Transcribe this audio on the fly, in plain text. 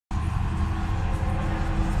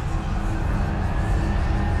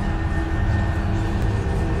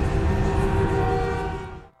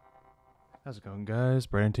How's it going, guys?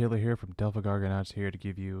 Brandon Taylor here from Delphic Argonauts, here to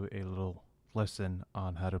give you a little lesson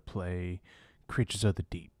on how to play Creatures of the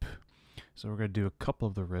Deep. So we're going to do a couple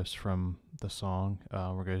of the riffs from the song.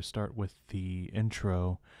 We're going to start with the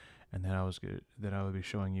intro, and then I will be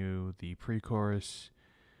showing you the pre-chorus,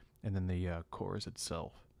 and then the chorus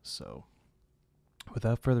itself. So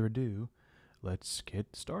without further ado, let's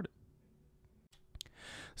get started.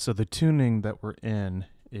 So the tuning that we're in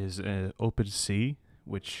is an open C,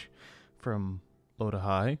 which from low to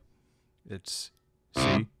high, it's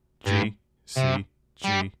C, G, C,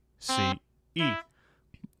 G, C, E.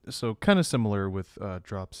 So kind of similar with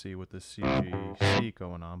drop C with the C, G, C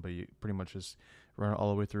going on, but you pretty much just run it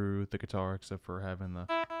all the way through the guitar except for having the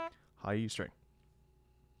high E string.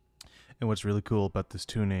 And what's really cool about this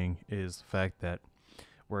tuning is the fact that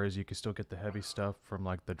whereas you can still get the heavy stuff from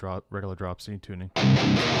like the regular drop C tuning,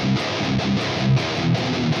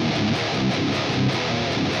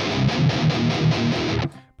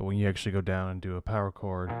 but when you actually go down and do a power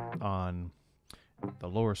chord on the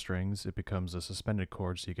lower strings, it becomes a suspended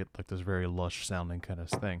chord, so you get like this very lush sounding kind of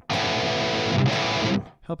thing.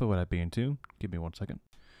 Help it with that being tune. Give me 1 second.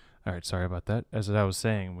 Alright, sorry about that. As I was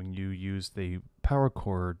saying, when you use the power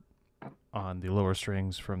chord on the lower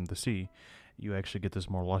strings from the C, you actually get this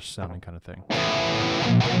more lush sounding kind of thing.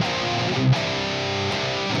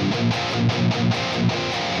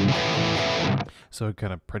 So it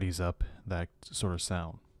kind of pretties up that sort of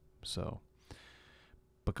sound.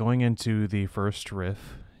 But going into the first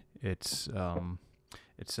riff, it's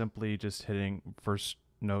simply just hitting, first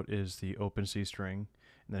note is the open C string,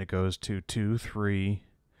 and then it goes to 2, 3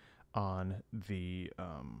 on the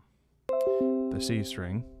C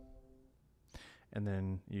string, and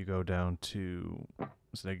then you go down to,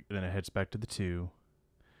 then it heads back to the 2,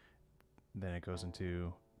 then it goes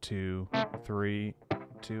into 2, 3,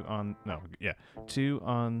 2 on, 2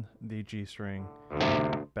 on the G string,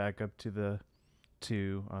 back up to the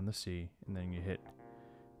 2 on the C, and then you hit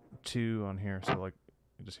 2 on here, so like,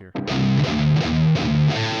 just here.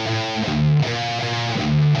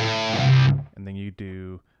 And then you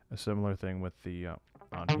do a similar thing with the,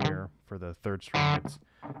 on here, for the third string, it's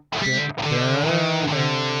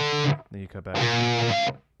then you cut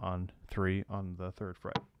back on 3 on the 3rd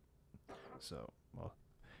fret. So, well,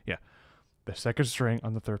 yeah, the 2nd string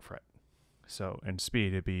on the 3rd fret. So, in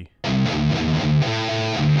speed, it'd be.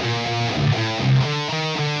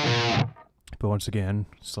 But once again,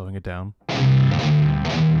 slowing it down.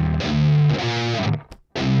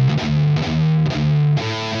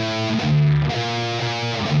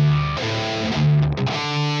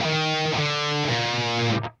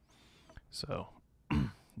 So,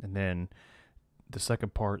 and then the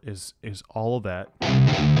second part is all of that.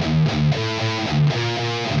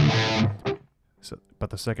 So, but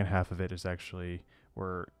the second half of it is actually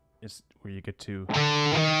where you get to,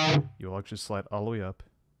 you'll actually slide all the way up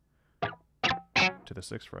to the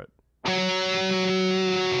 6th fret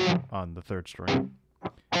on the 3rd string.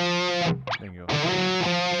 Then you go,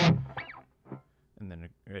 and then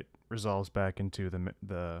it resolves back into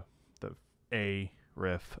the A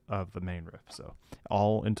riff of the main riff. So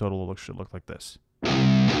all in total should look like this.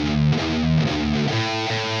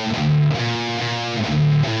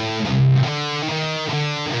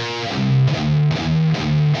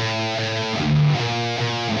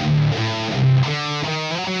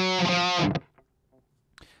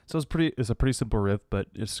 So it's a pretty simple riff, but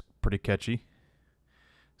it's pretty catchy.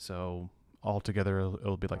 So all together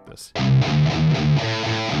it'll be like this.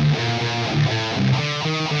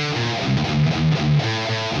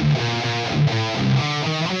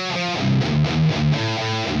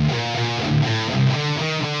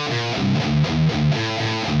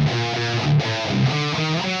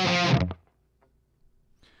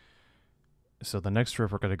 So the next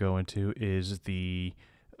riff we're going to go into is the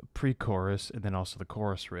pre-chorus and then also the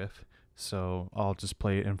chorus riff. So I'll just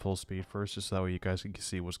play it in full speed first, just so that way you guys can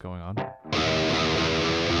see what's going on.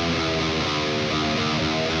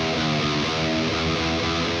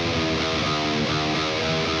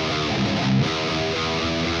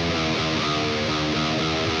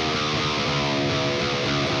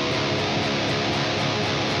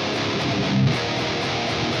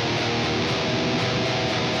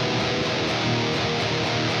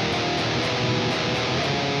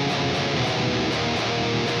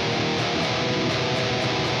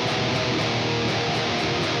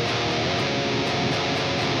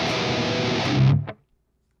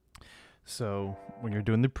 So when you're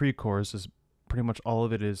doing the pre-chorus, is pretty much all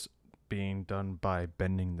of it is being done by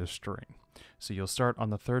bending the string. So you'll start on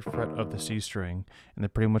the 3rd fret of the C string, and then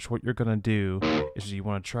pretty much what you're gonna do is you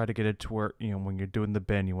want to try to get it to where, you know, when you're doing the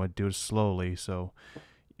bend, you want to do it slowly. So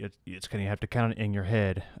it's gonna have to count it in your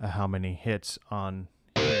head how many hits on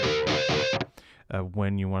here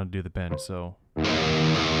when you want to do the bend. So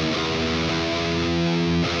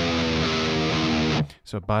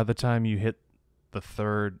by the time you hit the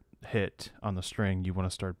third hit on the string, you want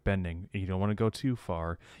to start bending. You don't want to go too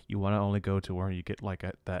far. You want to only go to where you get like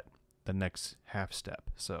the next half step.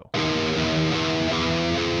 So,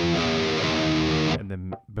 and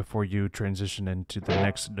then before you transition into the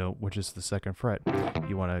next note, which is the second fret,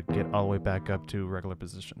 you want to get all the way back up to regular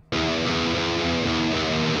position.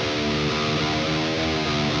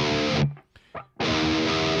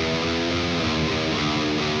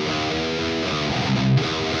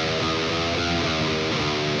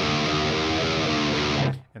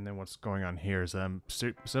 And then what's going on here is I'm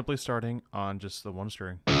simply starting on just the one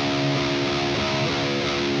string.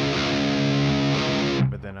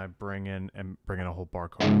 But then I bring in a whole bar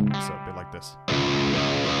chord. So it'd be like this.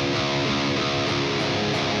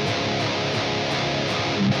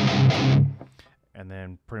 And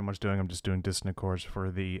then pretty much I'm just doing dissonant chords for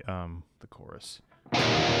the chorus.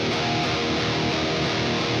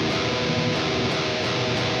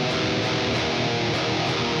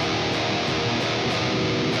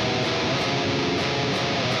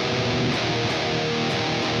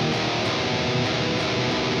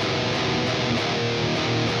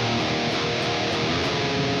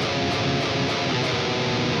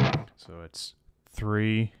 So it's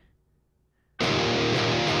 3, and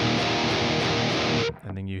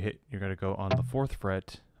then you're going to go on the 4th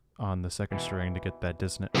fret on the 2nd string to get that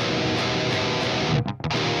dissonant.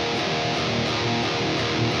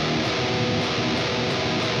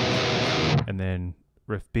 And then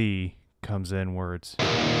riff B comes in where it's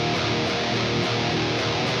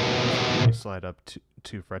you slide up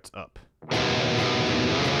 2 frets up,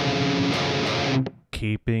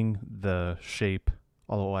 keeping the shape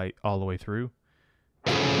all the way through.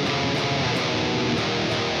 Yeah,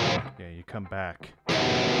 you come back,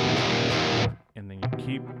 and then you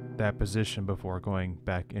keep that position before going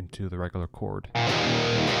back into the regular chord.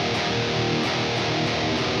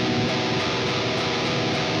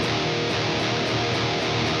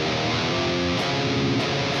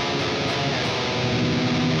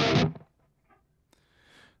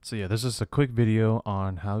 So yeah, this is a quick video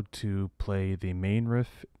on how to play the main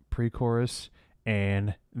riff, pre-chorus,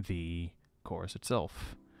 and the chorus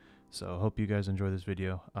itself. So I hope you guys enjoy this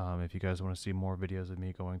video. If you guys want to see more videos of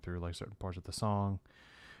me going through like certain parts of the song,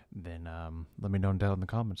 then let me know down in the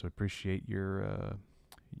comments. I appreciate your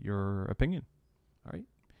opinion. All right,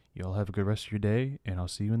 you all have a good rest of your day, and I'll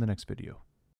see you in the next video.